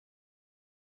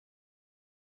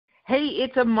Hey,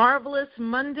 it's a marvelous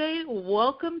Monday.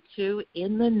 Welcome to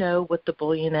In the Know with the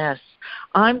Bullioness.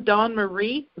 I'm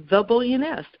Maree, the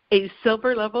Bullioness, a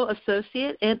silver-level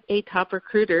associate and a top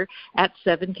recruiter at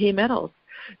 7K Metals.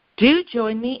 Do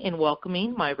join me in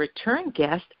welcoming my return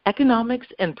guest, economics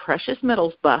and precious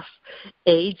metals buff,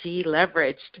 A.G.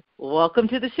 Leveraged. Welcome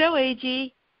to the show,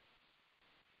 A.G.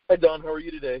 Hi, Don. How are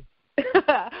you today?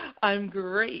 I'm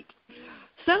great.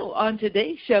 So on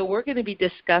today's show, we're going to be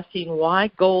discussing why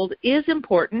gold is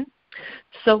important.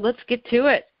 So let's get to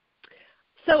it.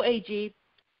 So, AG,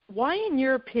 why, in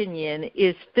your opinion,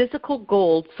 is physical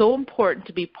gold so important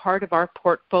to be part of our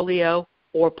portfolio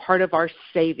or part of our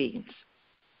savings?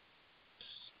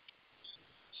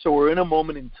 So we're in a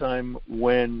moment in time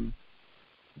when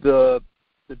the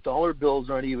dollar bills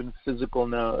aren't even physical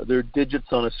now. They're digits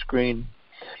on a screen.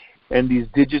 And these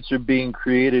digits are being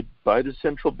created by the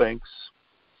central banks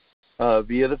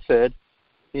via the Fed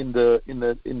in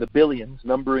the billions,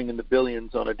 numbering in the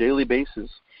billions on a daily basis.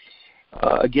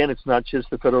 Again, it's not just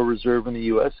the Federal Reserve in the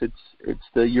U.S. It's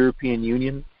the European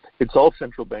Union. It's all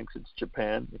central banks. It's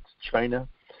Japan. It's China.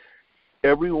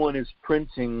 Everyone is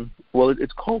printing. Well,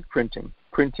 it's called printing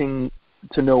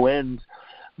to no end.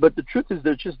 But the truth is,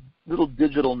 they're just little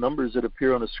digital numbers that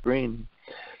appear on a screen.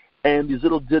 And these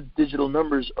little digital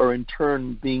numbers are in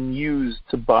turn being used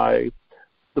to buy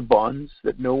the bonds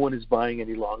that no one is buying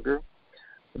any longer,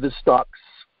 the stocks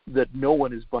that no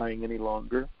one is buying any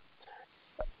longer.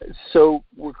 So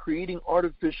we're creating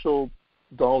artificial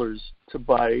dollars to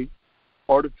buy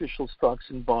artificial stocks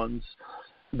and bonds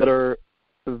that are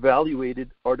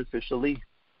evaluated artificially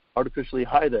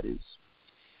high, that is.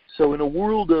 So in a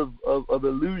world of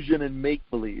illusion and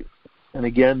make-believe, and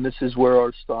again, this is where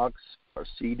our stocks, our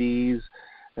CDs,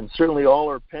 and certainly all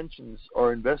our pensions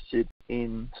are invested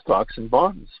in stocks and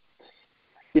bonds.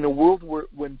 In a world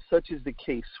when such is the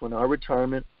case, when our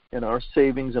retirement and our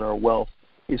savings and our wealth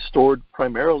is stored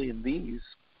primarily in these,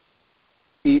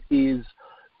 it is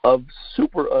of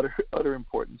super utter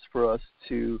importance for us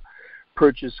to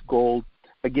purchase gold,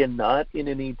 again, not in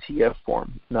an ETF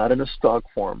form, not in a stock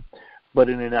form, but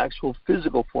in an actual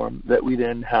physical form that we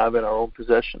then have in our own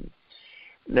possession.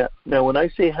 Now, when I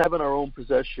say have in our own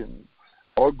possession,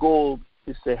 our goal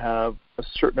is to have a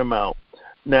certain amount.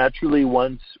 Naturally,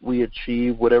 once we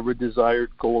achieve whatever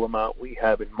desired goal amount we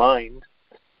have in mind,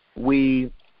 we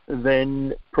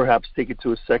then perhaps take it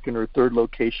to a second or third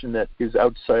location that is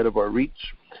outside of our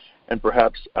reach and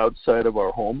perhaps outside of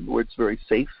our home where it's very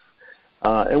safe.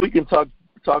 And we can talk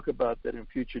about that in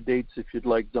future dates if you'd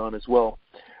like, Don, as well.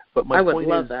 But I would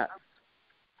love that.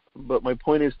 But my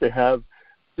point is to have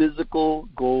physical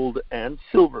gold and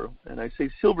silver, and I say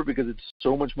silver because it's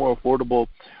so much more affordable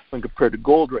when compared to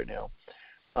gold right now.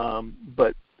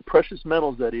 But precious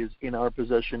metals, that is, in our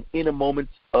possession in a moment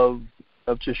of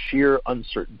just sheer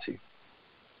uncertainty.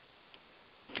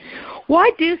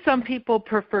 Why do some people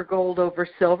prefer gold over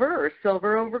silver or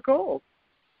silver over gold?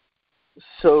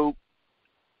 So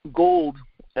gold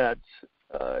it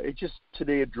just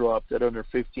today it dropped at under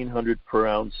 $1,500 per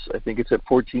ounce. I think it's at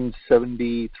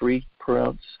 $1,473 per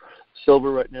ounce.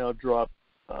 Silver right now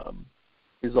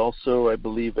is also, I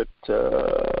believe, at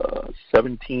close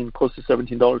to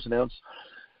 $17 an ounce,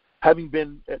 having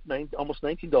been at almost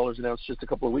 $19 an ounce just a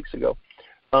couple of weeks ago.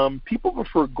 People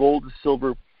prefer gold to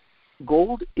silver.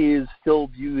 Gold is still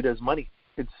viewed as money.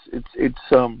 It's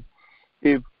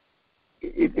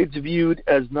viewed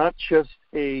as not just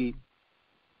a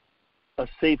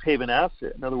safe haven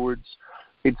asset. In other words,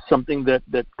 it's something that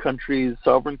countries,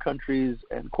 sovereign countries,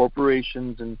 and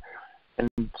corporations and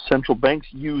central banks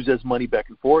use as money back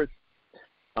and forth.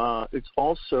 It's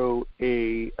also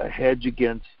a hedge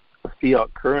against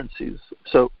fiat currencies.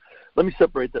 So let me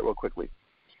separate that real quickly.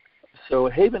 So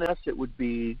a haven asset would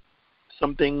be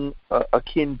something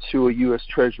akin to a U.S.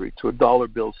 Treasury, to a dollar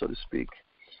bill, so to speak,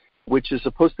 which is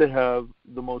supposed to have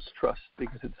the most trust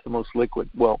because it's the most liquid.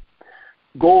 Well,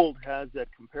 gold has that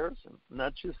comparison,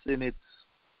 not just in its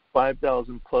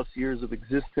 5,000 plus years of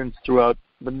existence throughout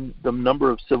the number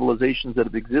of civilizations that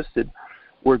have existed,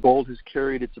 where gold has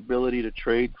carried its ability to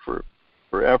trade for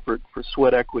effort, for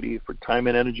sweat equity, for time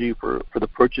and energy, for the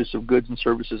purchase of goods and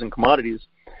services and commodities,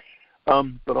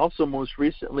 but also most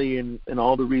recently in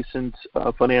all the recent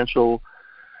financial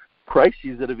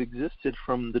crises that have existed,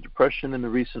 from the Depression and the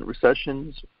recent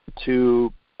recessions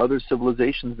to other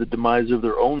civilizations, the demise of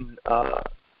their own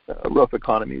rough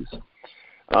economies.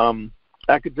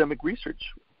 Academic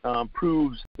research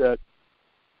proves that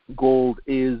gold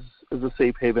is a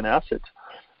safe haven asset,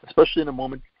 especially in a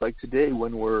moment like today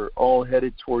when we're all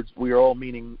headed towards,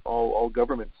 meaning all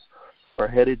governments, are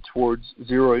headed towards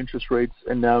zero interest rates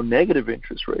and now negative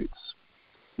interest rates.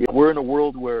 We're in a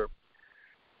world where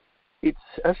it's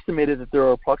estimated that there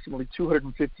are approximately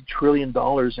 $250 trillion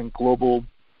in global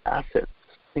assets,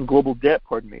 in global debt,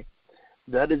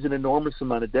 That is an enormous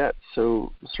amount of debt.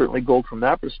 So certainly gold from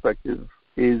that perspective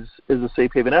is a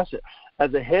safe haven asset.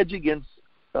 As a hedge against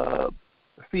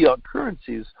fiat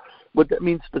currencies, what that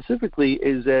means specifically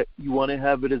is that you want to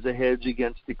have it as a hedge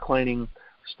against declining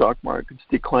stock markets,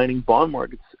 declining bond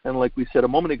markets. And like we said a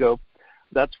moment ago,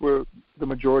 that's where the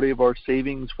majority of our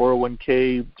savings,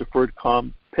 401k, deferred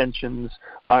comp, pensions,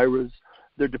 IRAs,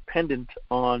 they're dependent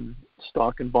on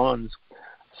stock and bonds.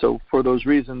 So for those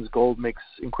reasons, gold makes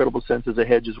incredible sense as a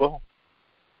hedge as well.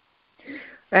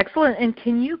 Excellent. And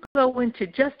can you go into,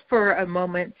 just for a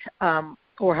moment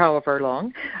or however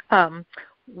long,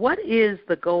 what is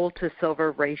the gold to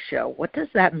silver ratio? What does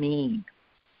that mean?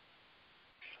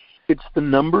 It's the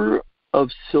number of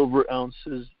silver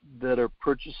ounces that are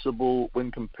purchasable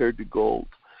when compared to gold.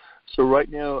 So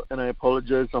right now, and I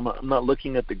apologize, I'm not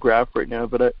looking at the graph right now,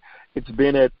 but it's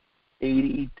been at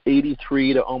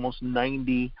 83 to almost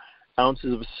 90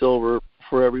 ounces of silver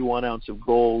for every 1 ounce of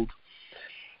gold.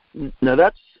 Now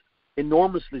that's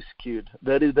enormously skewed.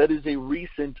 That is a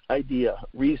recent idea.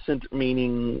 Recent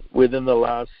meaning within the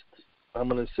last, I'm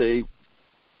going to say,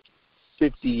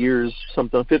 50 years,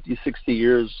 50, 60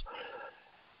 years.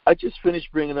 I just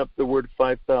finished bringing up the word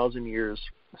 5,000 years.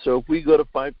 So if we go to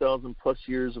 5,000 plus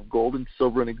years of gold and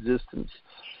silver in existence,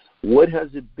 what has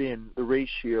it been, the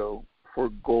ratio for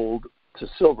gold to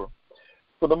silver?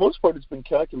 For the most part, it's been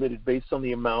calculated based on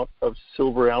the amount of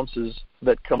silver ounces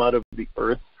that come out of the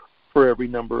earth for every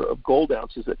number of gold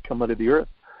ounces that come out of the earth.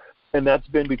 And that's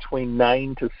been between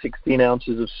 9 to 16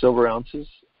 ounces of silver ounces,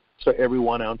 so every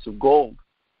 1 ounce of gold.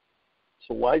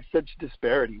 So why such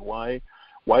disparity? Why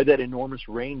that enormous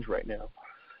range right now?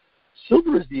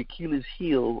 Silver is the Achilles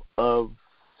heel of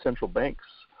central banks.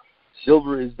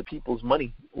 Silver is the people's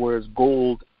money, whereas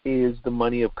gold is the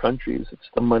money of countries. It's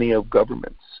the money of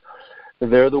governments.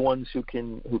 They're the ones who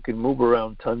can move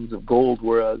around tons of gold,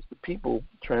 whereas the people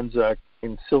transact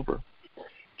in silver.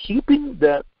 Keeping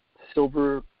that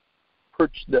silver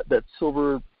that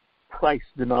silver price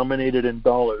denominated in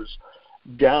dollars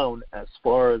down as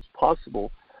far as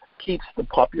possible keeps the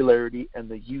popularity and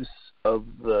the use of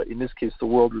in this case, the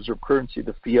world reserve currency,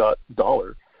 the fiat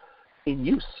dollar, in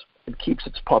use. It keeps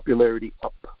its popularity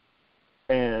up.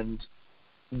 And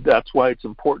that's why it's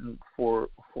important for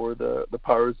the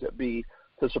powers that be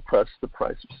to suppress the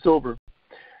price of silver.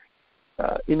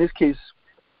 In this case,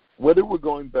 whether we're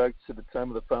going back to the time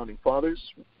of the founding fathers,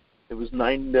 it was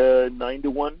 9 to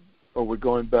 1, or we're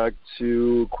going back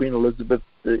to Queen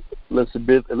Elizabethan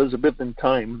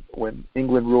time when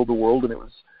England ruled the world, and it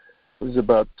was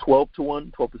about 12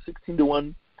 to 16 to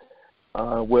 1.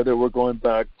 Whether we're going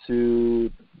back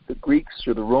to the Greeks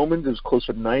or the Romans, it was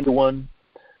closer to 9 to 1.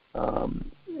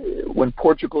 When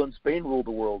Portugal and Spain ruled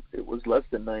the world, it was less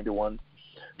than 9 to 1.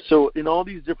 So in all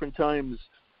these different times,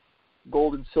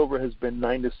 gold and silver has been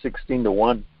 9 to 16 to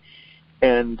 1.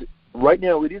 And right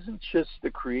now, it isn't just the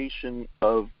creation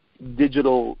of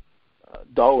digital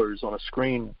dollars on a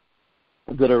screen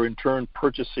that are in turn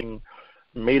purchasing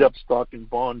made-up stock and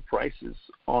bond prices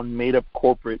on made-up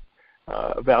corporate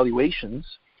valuations.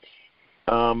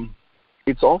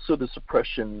 It's also the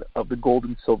suppression of the gold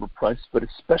and silver price, but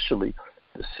especially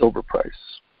the silver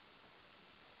price.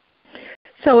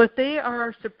 So if they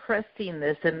are suppressing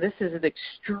this, and this is an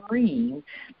extreme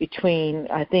between,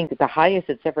 I think, the highest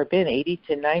it's ever been, 80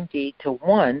 to 90 to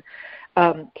 1,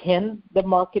 can the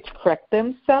markets correct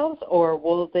themselves, or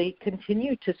will they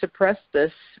continue to suppress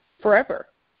this forever?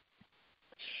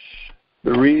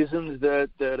 The reasons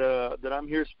that I'm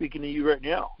here speaking to you right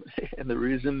now, and the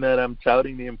reason that I'm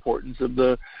touting the importance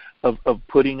of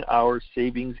putting our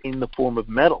savings in the form of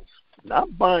metals,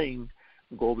 not buying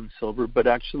gold and silver, but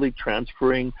actually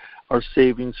transferring our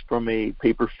savings from a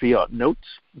paper fiat note,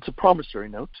 it's a promissory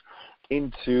note,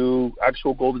 into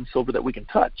actual gold and silver that we can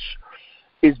touch,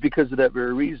 is because of that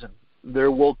very reason.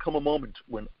 There will come a moment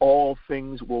when all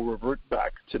things will revert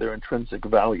back to their intrinsic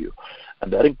value,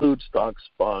 and that includes stocks,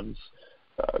 bonds,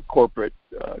 corporate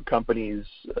companies,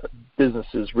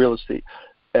 businesses, real estate.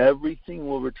 Everything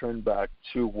will return back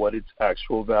to what its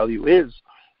actual value is,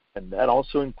 and that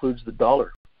also includes the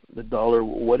dollar. The dollar,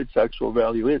 what its actual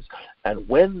value is. And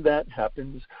when that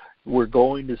happens, we're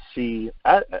going to see,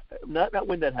 not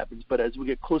when that happens, but as we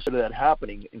get closer to that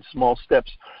happening in small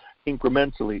steps,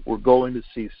 incrementally, we're going to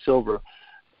see silver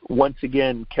once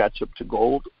again catch up to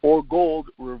gold, or gold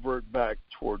revert back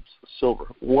towards silver.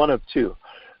 One of two.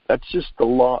 That's just the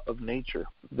law of nature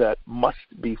that must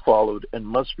be followed and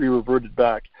must be reverted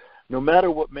back, no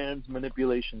matter what man's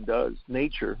manipulation does,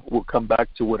 nature will come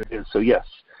back to what it is. So yes,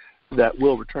 that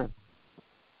will return.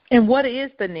 And what is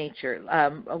the nature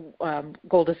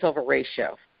gold to silver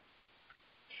ratio?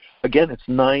 Again, it's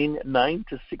 9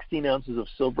 to 16 ounces of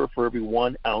silver for every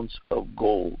 1 ounce of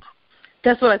gold.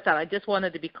 That's what I thought. I just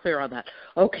wanted to be clear on that.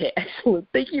 Okay, excellent.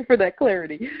 Thank you for that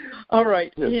clarity. All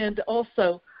right. Yes. And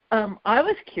also, I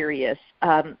was curious,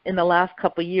 in the last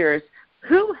couple of years,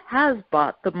 who has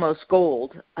bought the most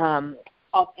gold on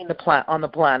the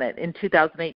planet in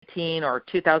 2018 or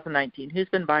 2019? Who's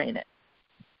been buying it?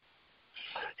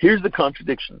 Here's the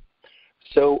contradiction.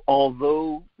 So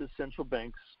although the central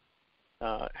banks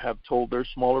have told their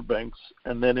smaller banks,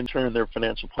 and then in turn their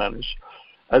financial planners,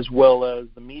 as well as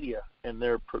the media and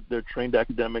their trained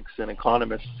academics and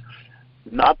economists,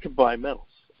 not to buy metals.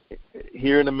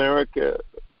 Here in America,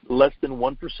 less than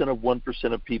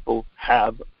 1% of people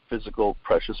have physical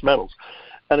precious metals.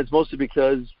 And it's mostly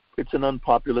because it's an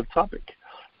unpopular topic.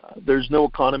 There's no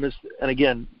economist, and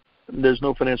again, there's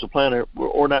no financial planner,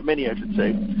 or not many, I should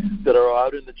say, that are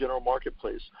out in the general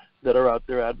marketplace, that are out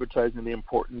there advertising the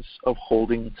importance of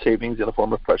holding savings in the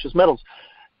form of precious metals.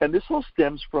 And this all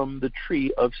stems from the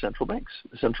tree of central banks.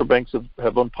 The central banks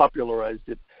have unpopularized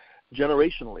it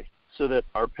generationally so that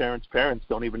our parents' parents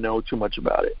don't even know too much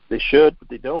about it. They should, but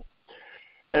they don't.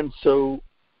 And so,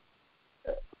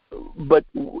 but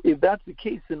if that's the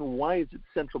case, then why is it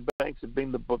central banks have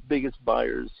been the biggest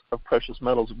buyers of precious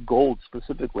metals, gold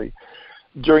specifically,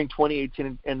 during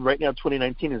 2018 and right now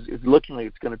 2019 is looking like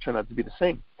it's going to turn out to be the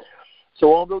same.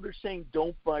 So although they're saying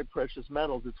don't buy precious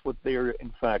metals, it's what they are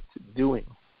in fact doing.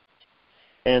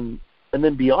 And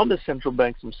then beyond the central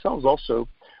banks themselves also,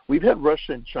 we've had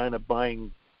Russia and China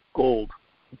buying gold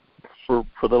for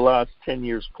the last 10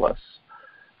 years plus.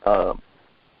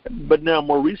 But now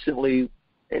more recently,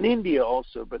 and India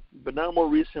also, but now more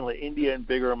recently, India in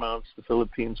bigger amounts, the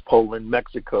Philippines, Poland,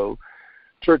 Mexico,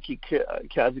 Turkey,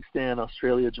 Kazakhstan,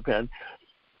 Australia, Japan,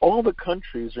 all the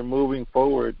countries are moving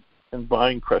forward and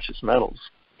buying precious metals,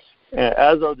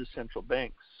 as are the central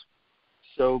banks.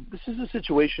 So this is a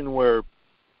situation where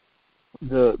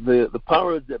the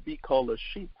powers that be call us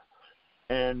sheep,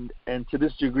 and to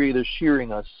this degree they're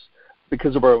shearing us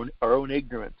because of our own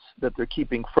ignorance that they're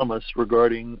keeping from us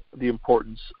regarding the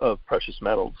importance of precious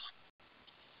metals.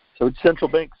 So it's central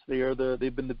banks. They've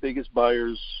been the biggest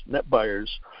net buyers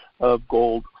of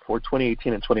gold for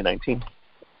 2018 and 2019.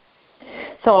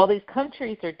 So all these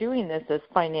countries are doing this as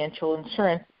financial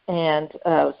insurance, and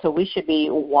so we should be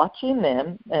watching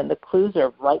them, and the clues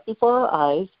are right before our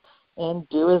eyes, and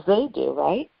do as they do,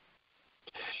 right?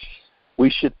 We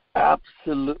should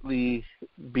absolutely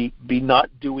be not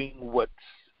doing what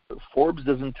Forbes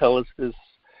doesn't tell us this.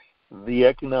 The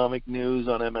economic news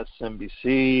on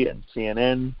MSNBC and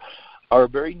CNN, our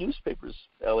very newspapers,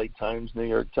 LA Times, New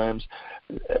York Times,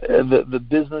 the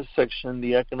business section,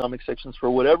 the economic sections,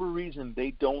 for whatever reason,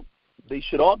 they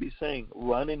should all be saying,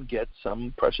 run and get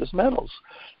some precious metals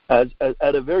as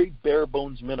at a very bare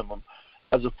bones minimum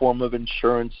as a form of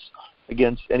insurance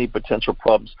against any potential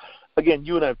problems. Again,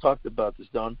 you and I have talked about this,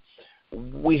 Don.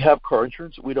 We have car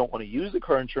insurance. We don't want to use the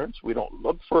car insurance. We don't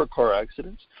look for a car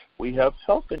accident. We have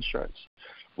health insurance.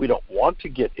 We don't want to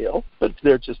get ill, but it's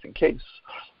there just in case.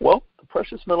 Well, the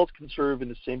precious metals can serve in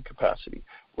the same capacity.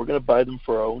 We're going to buy them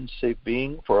for our own safe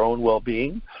being, for our own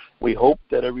well-being. We hope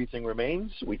that everything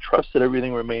remains. We trust that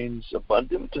everything remains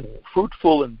abundant and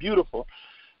fruitful and beautiful.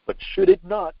 But should it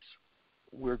not,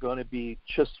 we're going to be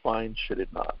just fine should it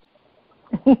not.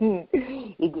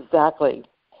 Exactly.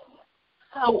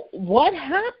 So what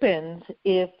happens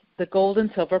if the gold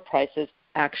and silver prices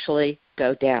actually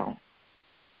go down?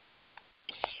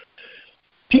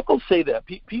 People say that.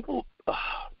 People,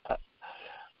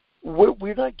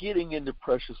 we're not getting into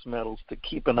precious metals to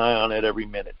keep an eye on it every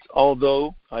minute,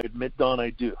 although I admit, Don, I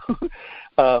do.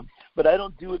 But I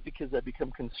don't do it because I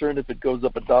become concerned if it goes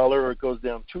up $1 or it goes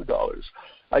down $2.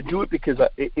 I do it because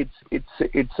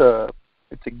it's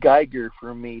a geiger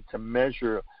for me to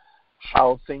measure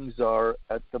how things are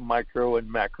at the micro and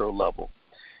macro level.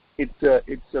 It's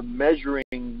a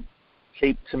measuring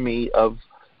tape to me of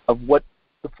what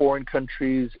the foreign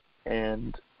countries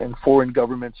and foreign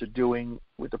governments are doing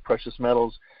with the precious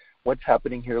metals, what's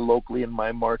happening here locally in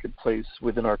my marketplace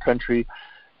within our country.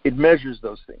 It measures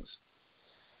those things.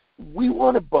 We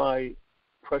want to buy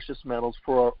precious metals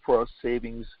for our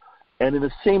savings, and in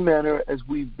the same manner as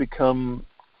we've become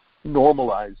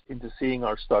normalized into seeing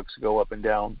our stocks go up and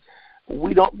down,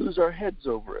 we don't lose our heads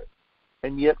over it.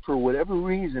 And yet, for whatever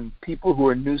reason, people who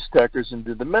are new stackers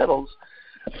into the metals,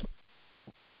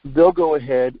 they'll go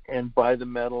ahead and buy the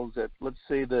metals at, let's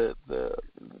say, the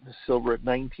silver at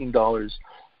 $19,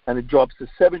 and it drops to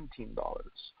 $17,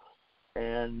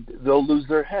 and they'll lose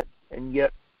their head. And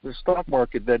yet their stock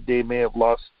market that day may have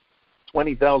lost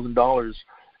 $20,000,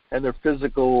 and their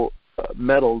physical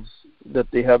metals that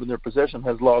they have in their possession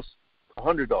has lost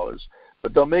 $100.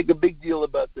 But they'll make a big deal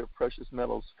about their precious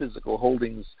metals physical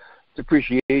holdings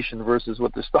depreciation versus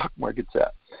what the stock market's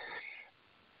at.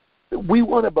 We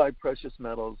want to buy precious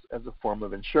metals as a form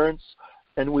of insurance,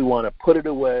 and we want to put it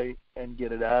away and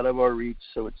get it out of our reach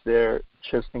so it's there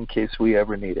just in case we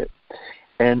ever need it.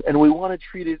 And we want to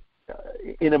treat it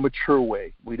in a mature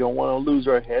way. We don't want to lose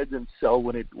our heads and sell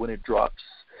when it drops.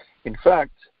 In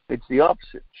fact, it's the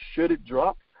opposite. Should it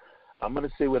drop, I'm going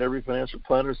to say what every financial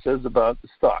planner says about the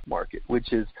stock market,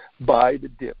 which is buy the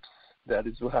dips. That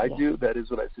is what I do. That is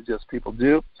what I suggest people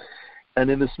do. And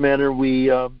in this manner, we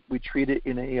treat it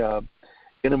in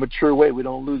a mature way. We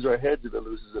don't lose our heads if it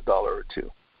loses $1 or $2.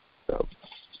 So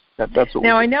that's what.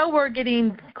 Now I know we're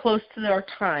getting close to our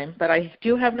time, but I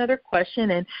do have another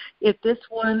question. And if this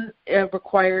one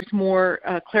requires more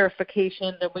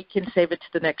clarification, then we can save it to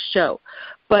the next show.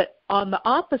 But on the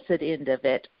opposite end of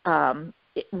it,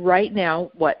 right now,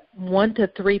 1 to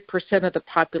 3% of the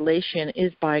population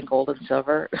is buying gold and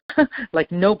silver,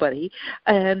 like nobody.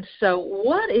 And so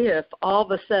what if all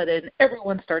of a sudden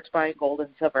everyone starts buying gold and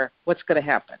silver? What's going to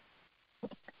happen?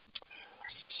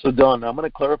 So, Don, I'm going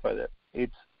to clarify that.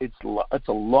 It's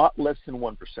a lot less than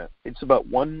 1%. It's about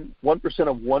 1%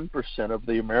 of 1% of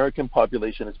the American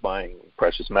population is buying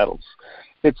precious metals.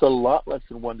 It's a lot less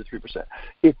than 1 to 3%.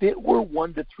 If it were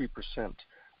 1 to 3%,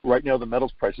 right now the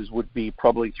metals prices would be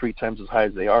probably 3 times as high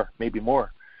as they are, maybe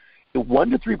more.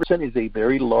 1 to 3% is a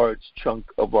very large chunk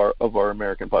of our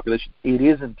American population. It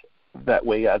isn't that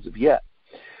way as of yet,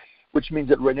 which means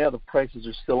that right now the prices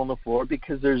are still on the floor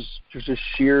because there's a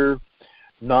sheer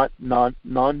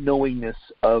non-knowingness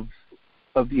of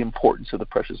the importance of the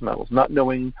precious metals, not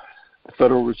knowing the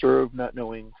Federal Reserve, not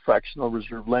knowing fractional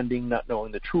reserve lending, not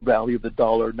knowing the true value of the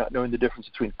dollar, not knowing the difference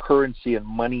between currency and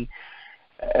money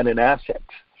and an asset.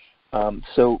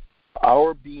 So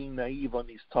our being naive on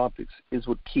these topics is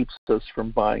what keeps us from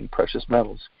buying precious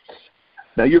metals.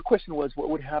 Now, your question was, what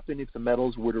would happen if the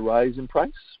metals were to rise in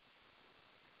price?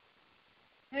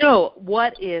 No,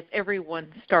 what if everyone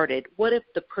started? What if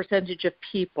the percentage of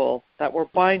people that were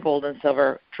buying gold and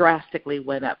silver drastically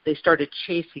went up? They started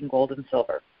chasing gold and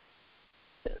silver.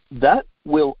 That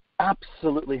will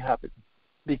absolutely happen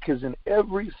because in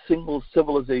every single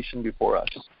civilization before us,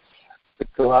 the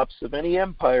collapse of any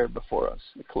empire before us,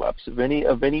 the collapse of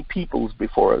any peoples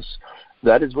before us,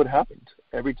 that is what happened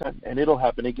every time, and it'll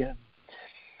happen again.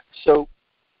 So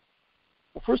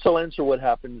first I'll answer what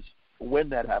happens when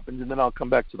that happens, and then I'll come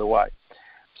back to the why.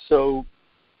 So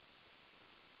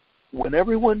when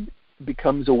everyone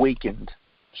becomes awakened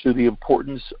to the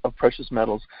importance of precious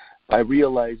metals by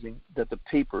realizing that the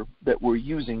paper that we're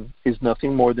using is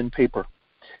nothing more than paper,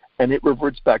 and it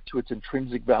reverts back to its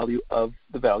intrinsic value of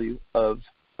the value of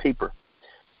paper,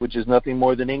 which is nothing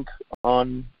more than ink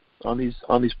on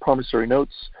these promissory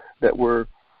notes that we're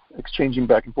exchanging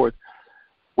back and forth.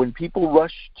 When people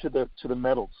rush to the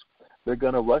metals, they're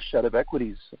going to rush out of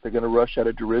equities. They're going to rush out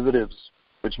of derivatives,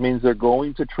 which means they're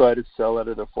going to try to sell out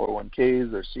of their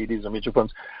 401ks, their CDs, their mutual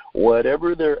funds,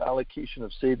 whatever their allocation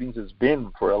of savings has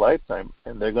been for a lifetime,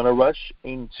 and they're going to rush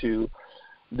into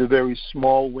the very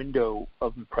small window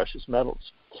of precious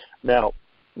metals. Now,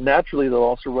 naturally, they'll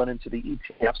also run into the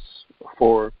ETFs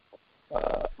for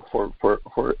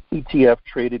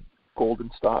ETF-traded gold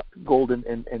and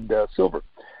silver,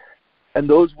 and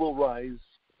those will rise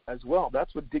as well.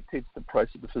 That's what dictates the price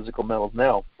of the physical metals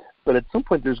now. But at some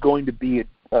point, there's going to be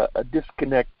a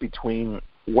disconnect between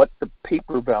what the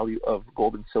paper value of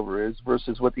gold and silver is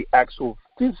versus what the actual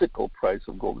physical price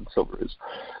of gold and silver is.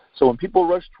 So when people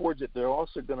rush towards it, they're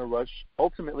also going to rush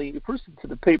ultimately first into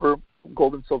the paper,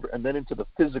 gold and silver, and then into the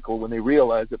physical when they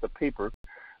realize that the paper,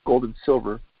 gold and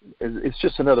silver, is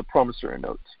just another promissory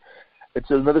note.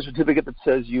 It's another certificate that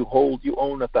says you own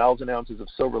 1,000 ounces of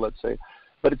silver, let's say,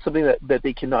 but it's something that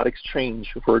they cannot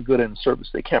exchange for a good and service.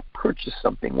 They can't purchase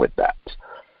something with that.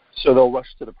 So they'll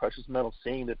rush to the precious metal,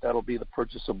 saying that that'll be the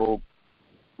purchasable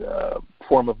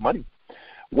form of money.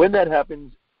 When that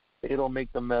happens, it'll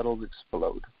make the metals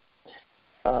explode.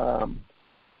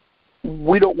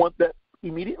 We don't want that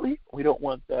immediately. We don't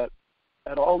want that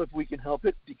at all if we can help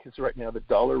it, because right now the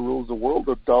dollar rules the world.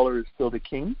 The dollar is still the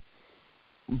king.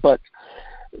 But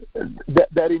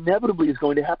that inevitably is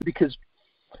going to happen because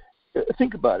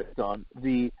think about it, Don.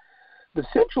 The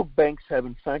central banks have,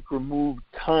 in fact, removed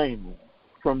time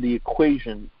from the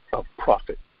equation of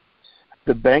profit.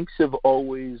 The banks have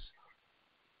always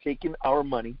taken our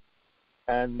money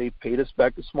and they paid us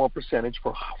back a small percentage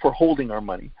for holding our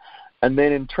money. And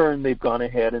then in turn, they've gone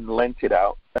ahead and lent it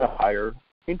out at a higher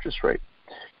interest rate.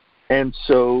 And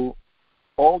so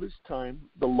all this time,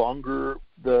 the longer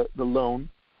the loan,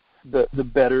 the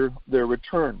better their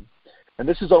return. And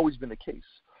this has always been the case.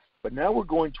 But now we're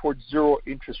going towards zero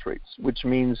interest rates, which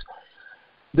means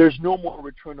there's no more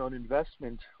return on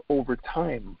investment over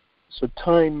time. So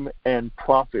time and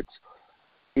profits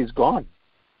is gone.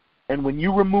 And when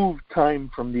you remove time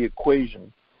from the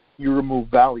equation, you remove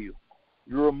value.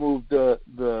 You remove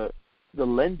the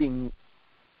lending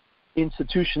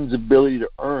institution's ability to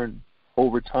earn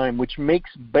over time, which makes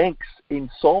banks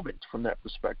insolvent from that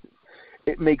perspective.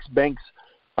 It makes banks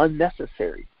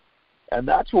unnecessary. And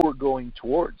that's what we're going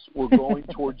towards. We're going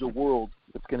towards a world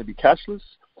that's going to be cashless,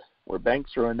 where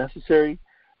banks are unnecessary,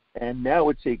 and now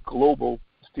it's a global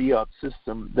fiat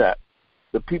system that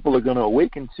the people are going to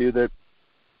awaken to, that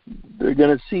they're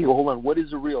going to see, hold on, what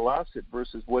is a real asset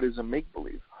versus what is a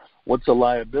make-believe? What's a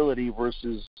liability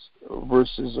versus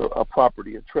a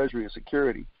property, a treasury, a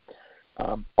security?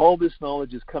 All this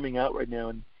knowledge is coming out right now,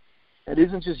 and it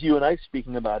isn't just you and I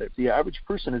speaking about it. The average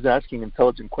person is asking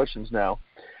intelligent questions now.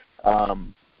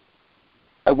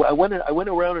 I went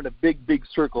around in a big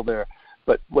circle there,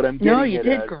 but what I'm getting No, you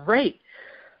did great.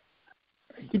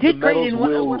 You did great in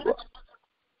what?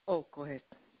 Oh, go ahead.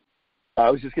 I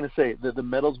was just going to say that the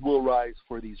metals will rise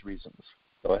for these reasons.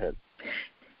 Go ahead.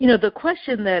 You know, the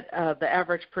question that the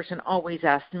average person always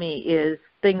asks me is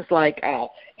things like,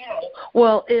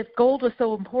 well, if gold is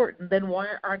so important, then why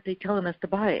aren't they telling us to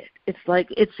buy it? It's like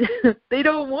they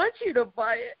don't want you to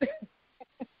buy it.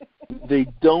 They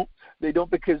don't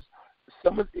because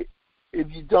some of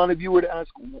if you were to ask,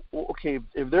 okay,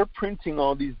 if they're printing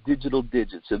all these digital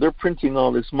digits, if they're printing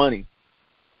all this money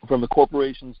from the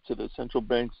corporations to the central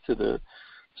banks to the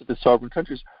sovereign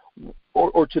countries,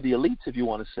 or to the elites, if you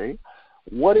want to say,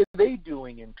 what are they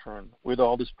doing in turn with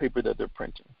all this paper that they're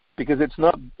printing? Because it's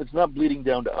not bleeding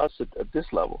down to us at this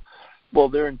level. Well,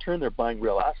 they're buying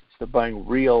real assets. They're buying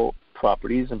real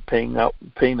properties and paying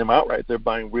them outright. They're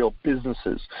buying real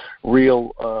businesses,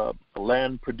 real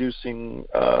land producing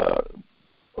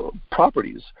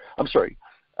properties.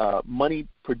 Money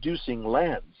producing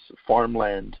lands,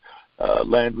 farmland,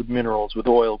 land with minerals, with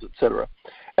oils, etc.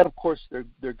 And of course,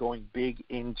 they're going big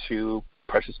into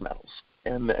precious metals,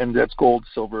 and that's gold,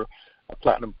 silver,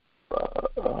 platinum,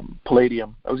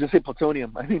 palladium. I was going to say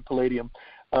plutonium. I mean palladium.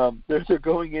 They're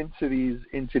going into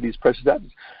these precious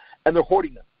assets, and they're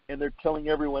hoarding them, and they're telling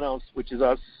everyone else, which is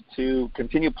us, to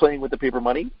continue playing with the paper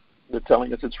money. They're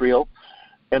telling us it's real,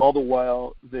 and all the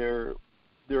while they're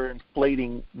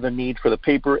inflating the need for the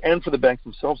paper and for the banks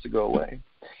themselves to go away.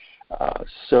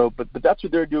 But that's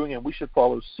what they're doing, and we should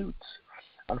follow suit.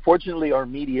 Unfortunately, our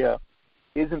media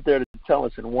isn't there to tell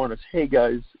us and warn us, hey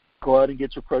guys, go out and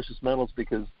get your precious metals,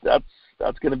 because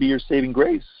that's going to be your saving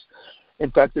grace.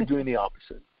 In fact, they're doing the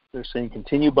opposite. They're saying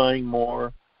continue buying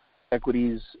more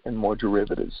equities and more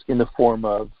derivatives in the form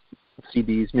of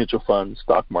CDs, mutual funds,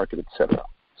 stock market, etc.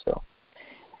 So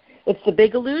it's the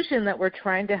big illusion that we're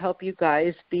trying to help you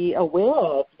guys be aware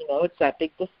of. You know, it's that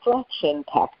big distraction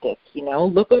tactic. You know,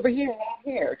 look over here, not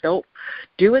here. Don't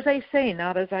do as I say,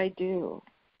 not as I do.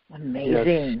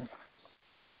 Amazing. Yes.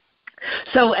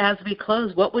 So as we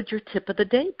close, what would your tip of the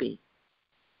day be?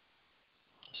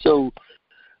 So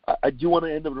I do want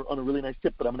to end on a really nice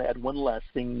tip, but I'm going to add one last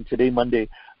thing. Today, Monday,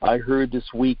 I heard this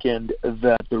weekend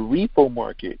that the repo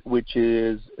market, which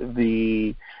is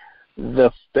the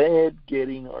Fed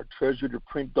getting our Treasury to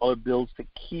print dollar bills to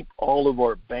keep all of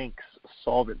our banks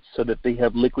solvent so that they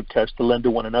have liquid cash to lend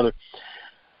to one another,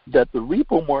 that the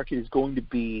repo market is going to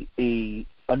be a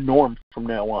norm from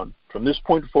now on. From this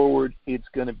point forward, it's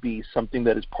going to be something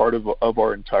that is part of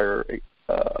our entire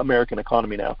American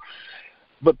economy now.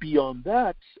 But beyond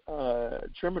that,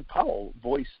 Chairman Powell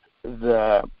voiced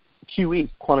the QE,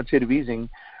 quantitative easing,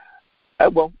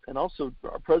 and also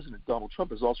our President, Donald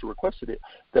Trump, has also requested it,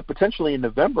 that potentially in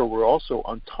November we're also,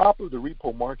 on top of the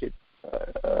repo market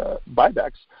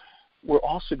buybacks, we're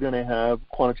also going to have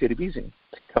quantitative easing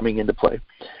coming into play.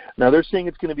 Now, they're saying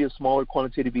it's going to be a smaller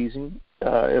quantitative easing.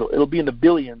 It'll be in the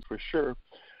billions for sure,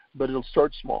 but it'll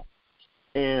start small.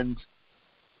 And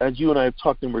as you and I have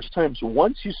talked numerous times,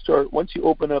 once you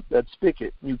open up that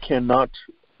spigot, you cannot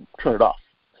turn it off.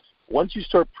 Once you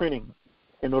start printing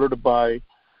in order to buy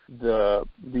the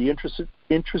interest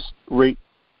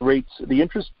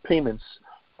payments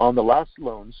on the last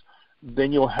loans,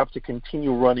 then you'll have to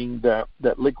continue running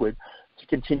that liquid to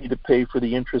continue to pay for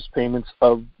the interest payments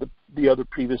of the other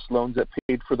previous loans that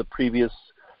paid for the previous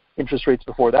interest rates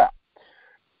before that.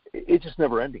 It's just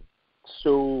never ending.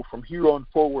 So from here on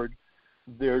forward,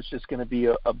 there's just going to be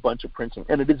a bunch of printing.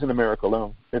 And it isn't America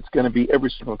alone. It's going to be every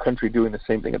single country doing the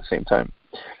same thing at the same time.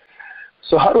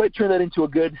 So how do I turn that into a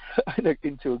good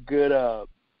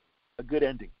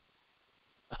ending?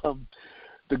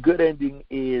 The good ending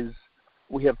is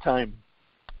we have time.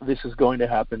 This is going to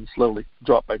happen slowly,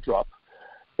 drop by drop.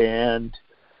 And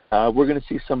we're going to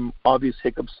see some obvious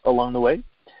hiccups along the way.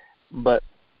 But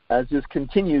as this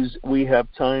continues, we have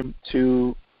time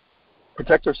to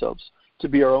protect ourselves, to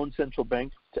be our own central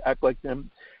bank, to act like them,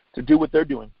 to do what they're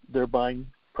doing. They're buying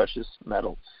precious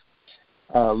metals.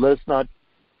 Let us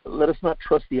not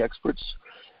trust the experts.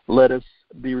 Let us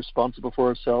be responsible for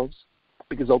ourselves,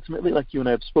 because ultimately, like you and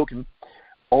I have spoken,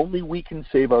 only we can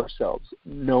save ourselves.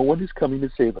 No one is coming to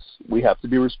save us. We have to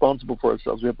be responsible for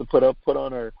ourselves. We have to put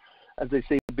on our, as they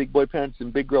say, big boy pants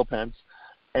and big girl pants,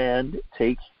 and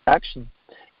take action.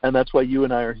 And that's why you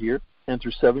and I are here. And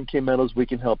through 7K Metals, we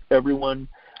can help everyone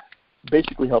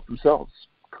basically help themselves.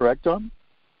 Correct, Dawn?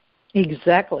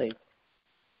 Exactly.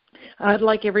 I'd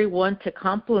like everyone to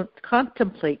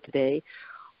contemplate today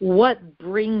what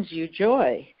brings you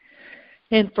joy.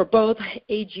 And for both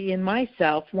AG and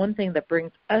myself, one thing that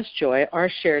brings us joy, our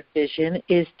shared vision,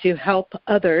 is to help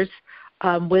others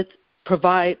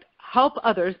help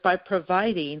others by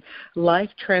providing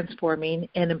life-transforming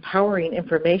and empowering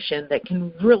information that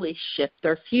can really shift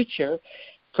their future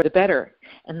for the better.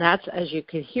 And that's, as you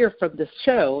can hear from the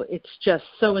show, it's just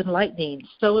so enlightening,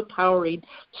 so empowering,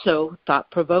 so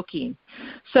thought-provoking.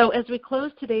 So as we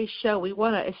close today's show, we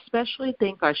want to especially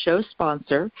thank our show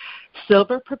sponsor,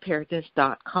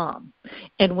 silverpreparedness.com.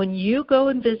 And when you go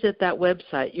and visit that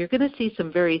website, you're going to see some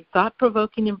very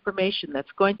thought-provoking information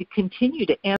that's going to continue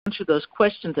to answer those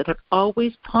questions that have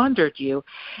always pondered you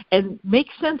and make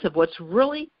sense of what's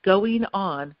really going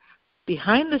on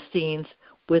behind the scenes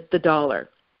with the dollar.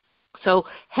 So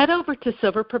head over to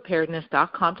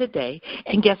silverpreparedness.com today,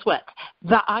 and guess what?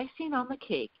 The icing on the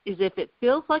cake is if it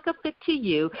feels like a fit to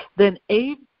you, then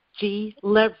AG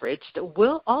Leveraged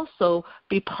will also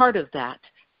be part of that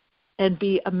and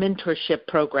be a mentorship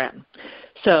program.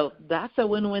 So that's a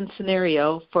win-win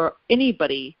scenario for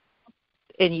anybody,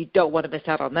 and you don't want to miss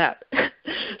out on that.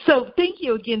 So thank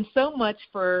you again so much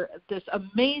for this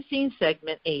amazing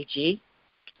segment, AG,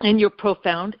 and your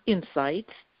profound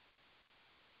insights.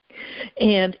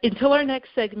 And until our next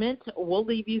segment, we'll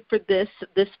leave you for this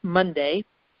Monday.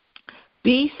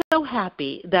 Be so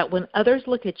happy that when others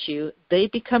look at you, they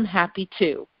become happy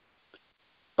too.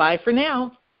 Bye for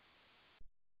now.